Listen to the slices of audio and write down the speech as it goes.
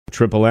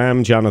Triple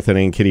M, Jonathan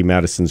and Kitty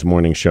Madison's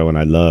morning show, and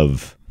I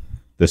love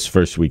this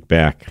first week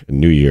back,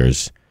 New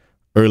Year's.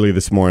 Early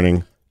this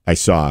morning, I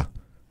saw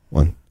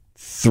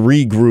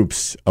 3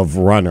 groups of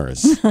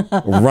runners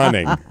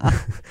running,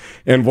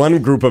 and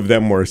one group of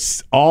them were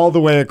all the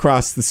way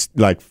across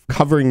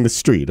covering the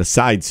street, a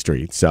side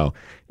street. So,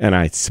 and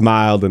I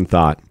smiled and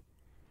thought,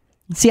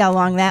 see how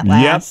long that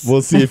lasts. Yep,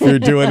 we'll see if you're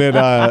doing it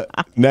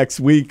next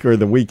week or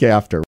the week after.